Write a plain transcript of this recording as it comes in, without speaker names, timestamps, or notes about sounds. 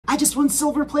just won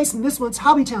silver place in this month's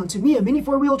Hobbytown Tamiya Mini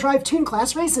 4-Wheel Drive Tune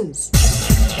Class races.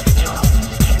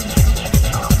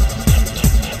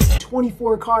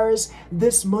 24 cars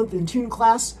this month in Tune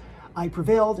Class. I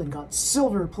prevailed and got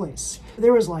silver place.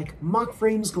 There was like mock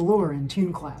frames galore in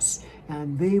Tune Class,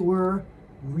 and they were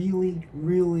really,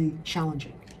 really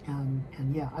challenging.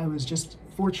 And yeah, I was just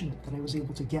fortunate that I was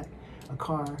able to get a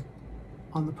car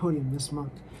on the podium this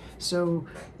month. So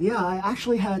yeah, I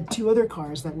actually had two other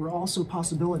cars that were also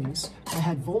possibilities. I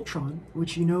had Voltron,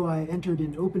 which you know I entered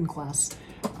in open class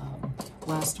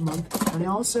last month, and I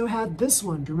also had this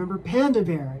one. Do you remember Panda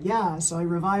Bear? Yeah, so I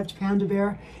revived Panda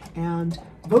Bear, and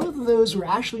both of those were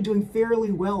actually doing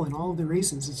fairly well in all of the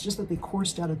races. It's just that they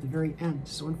coursed out at the very end,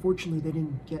 so unfortunately they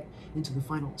didn't get into the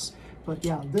finals. But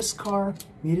yeah, this car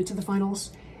made it to the finals,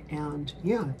 and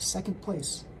yeah, second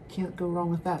place. Can't go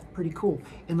wrong with that. Pretty cool.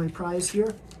 And my prize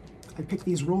here, I picked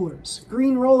these rollers.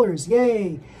 Green rollers,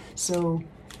 yay! So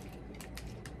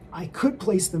I could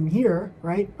place them here,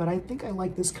 right? But I think I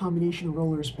like this combination of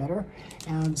rollers better.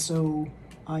 And so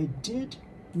I did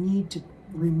need to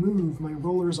remove my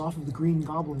rollers off of the Green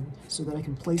Goblin so that I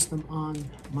can place them on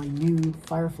my new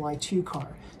Firefly 2 car.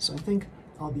 So I think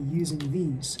I'll be using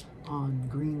these on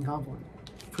Green Goblin.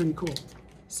 Pretty cool.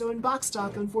 So in box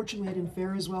stock, unfortunately, I didn't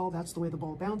fare as well. That's the way the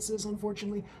ball bounces,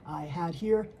 unfortunately. I had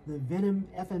here the Venom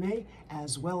FMA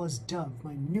as well as Dove,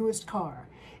 my newest car.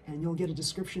 And you'll get a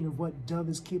description of what Dove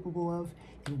is capable of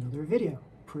in another video.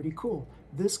 Pretty cool.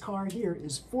 This car here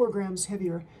is 4 grams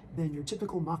heavier than your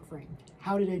typical mock frame.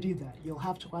 How did I do that? You'll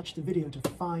have to watch the video to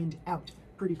find out.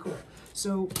 Pretty cool.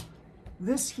 So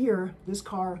this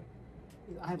car,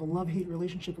 I have a love-hate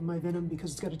relationship with my Venom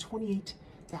because it's got a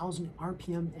 28,000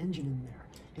 RPM engine in there.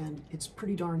 And it's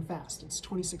pretty darn fast. It's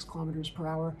 26 kilometers per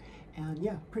hour, and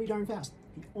yeah, pretty darn fast.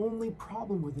 The only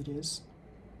problem with it is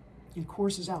it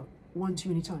courses out one too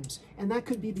many times, and that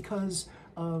could be because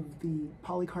of the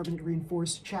polycarbonate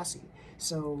reinforced chassis.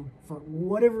 So for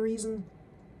whatever reason,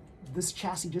 this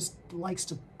chassis just likes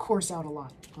to course out a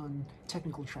lot on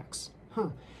technical tracks.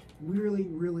 Really,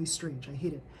 really strange. I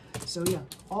hate it. So yeah,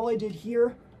 all I did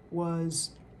here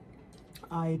was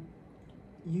I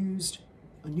used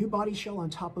a new body shell on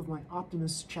top of my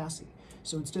Optimus chassis.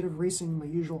 So instead of racing my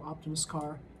usual Optimus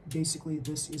car, basically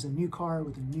this is a new car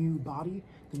with a new body.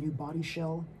 The new body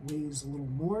shell weighs a little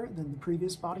more than the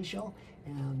previous body shell.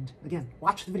 And again,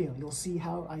 watch the video, you'll see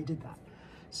how I did that.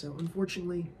 So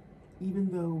unfortunately, even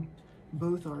though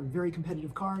both are very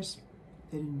competitive cars,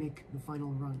 they didn't make the final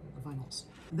run, the finals.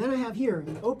 And then I have here,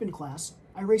 in open class,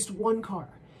 I raced one car.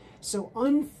 So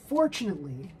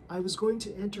unfortunately, I was going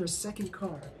to enter a second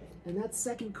car. And that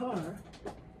second car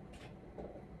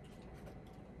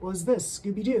was this,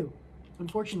 Scooby-Doo.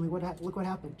 Unfortunately, look what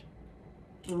happened.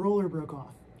 The roller broke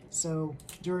off. So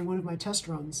during one of my test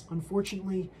runs,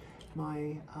 unfortunately,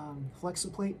 my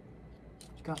flexiplate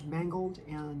got mangled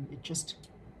and it just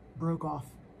broke off.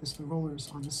 The rollers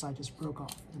on this side just broke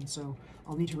off. And so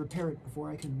I'll need to repair it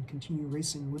before I can continue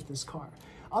racing with this car.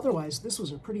 Otherwise, this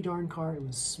was a pretty darn car. It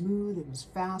was smooth, it was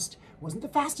fast. It wasn't the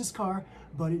fastest car,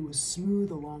 but it was smooth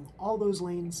along all those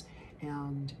lanes.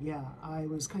 And yeah, I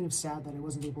was kind of sad that I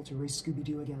wasn't able to race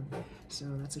Scooby-Doo again. So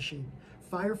that's a shame.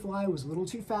 Firefly was a little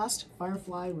too fast.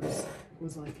 Firefly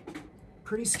was like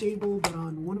pretty stable, but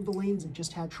on one of the lanes it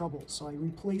just had trouble. So I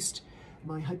replaced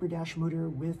my Hyper Dash motor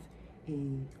with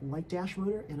a light dash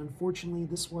motor, and unfortunately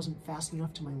this wasn't fast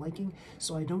enough to my liking,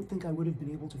 so I don't think I would have been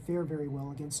able to fare very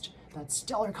well against that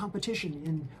stellar competition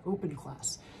in open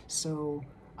class. So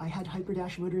I had Hyper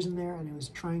Dash motors in there, and I was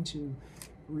trying to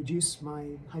reduce my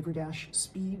Hyper Dash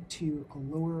speed to a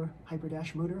lower Hyper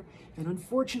Dash motor, and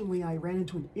unfortunately I ran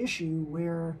into an issue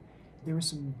where there was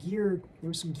some gear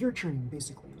churning,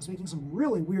 basically. It was making some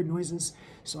really weird noises,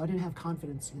 so I didn't have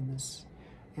confidence in this.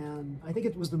 And I think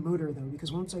it was the motor though,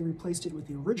 because once I replaced it with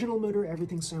the original motor,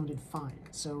 everything sounded fine.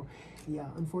 So yeah,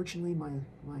 unfortunately one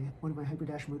of my Hyper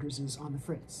Dash motors is on the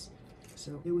fritz.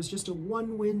 So it was just a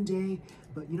one-win day,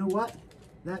 but you know what?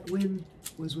 That win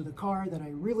was with a car that I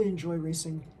really enjoy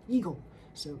racing, Eagle.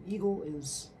 So Eagle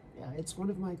is, yeah, it's one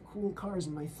of my cool cars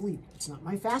in my fleet. It's not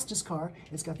my fastest car.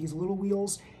 It's got these little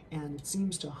wheels, and it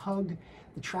seems to hug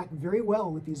the track very well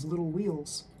with these little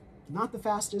wheels. Not the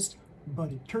fastest,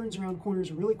 but it turns around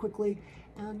corners really quickly,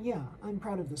 and yeah, I'm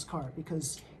proud of this car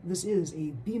because this is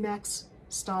a B-Max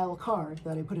style car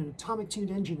that I put an atomic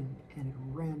tuned engine in, and it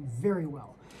ran very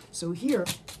well. So here,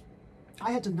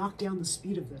 I had to knock down the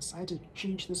speed of this. I had to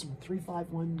change this from a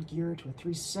 351 gear to a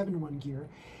 371 gear,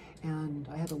 and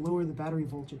I had to lower the battery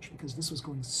voltage because this was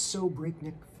going so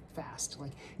breakneck fast.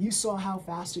 Like, you saw how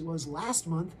fast it was last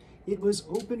month. It was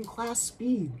open class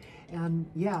speed, and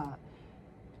yeah,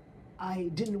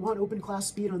 I didn't want open class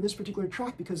speed on this particular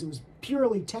track because it was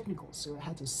purely technical, so it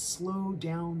had to slow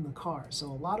down the car. So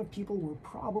a lot of people were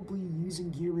probably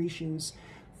using gear ratios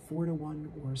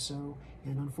 4:1 or so,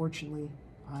 and unfortunately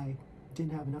I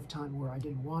didn't have enough time, where I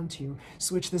didn't want to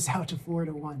switch this out to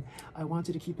 4:1. I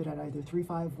wanted to keep it at either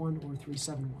 3:5:1 or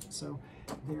 3:7:1. So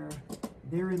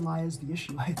therein lies the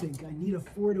issue, I think. I need a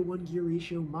 4:1 gear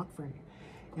ratio mock frame.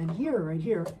 And here, right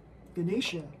here,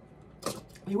 Ganesha,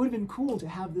 it would have been cool to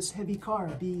have this heavy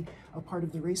car be a part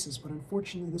of the races, but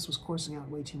unfortunately this was coursing out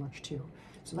way too much too.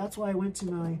 So that's why I went to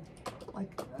my,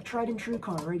 like, a tried and true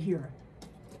car right here.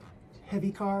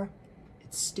 Heavy car,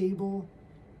 it's stable,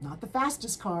 not the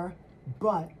fastest car,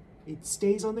 but it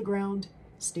stays on the ground,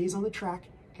 stays on the track,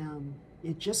 and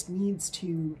it just needs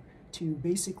to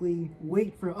basically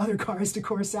wait for other cars to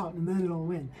course out, and then it'll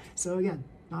win. So again,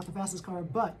 not the fastest car,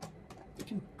 but it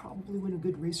can probably win a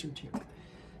good race or two.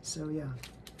 So yeah,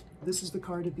 this is the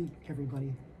car to beat,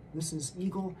 everybody. This is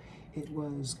Eagle. It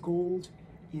was gold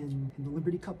in the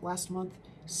Liberty Cup last month,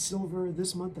 silver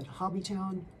this month at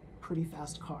Hobbytown. Pretty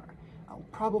fast car. I'll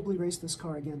probably race this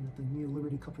car again at the new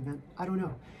Liberty Cup event. I don't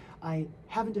know. I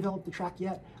haven't developed the track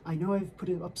yet. I know I've put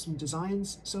up some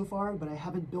designs so far, but I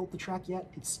haven't built the track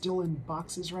yet. It's still in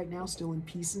boxes right now, still in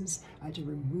pieces. I had to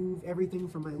remove everything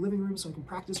from my living room so I can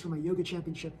practice for my yoga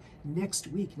championship next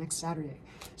week, next Saturday.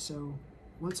 So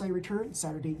once I return,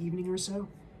 Saturday evening or so,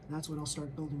 that's when I'll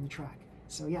start building the track.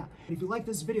 So yeah, if you like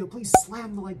this video, please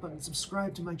slam the like button,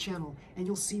 subscribe to my channel, and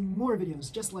you'll see more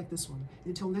videos just like this one.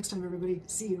 Until next time, everybody,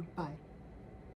 see you, bye.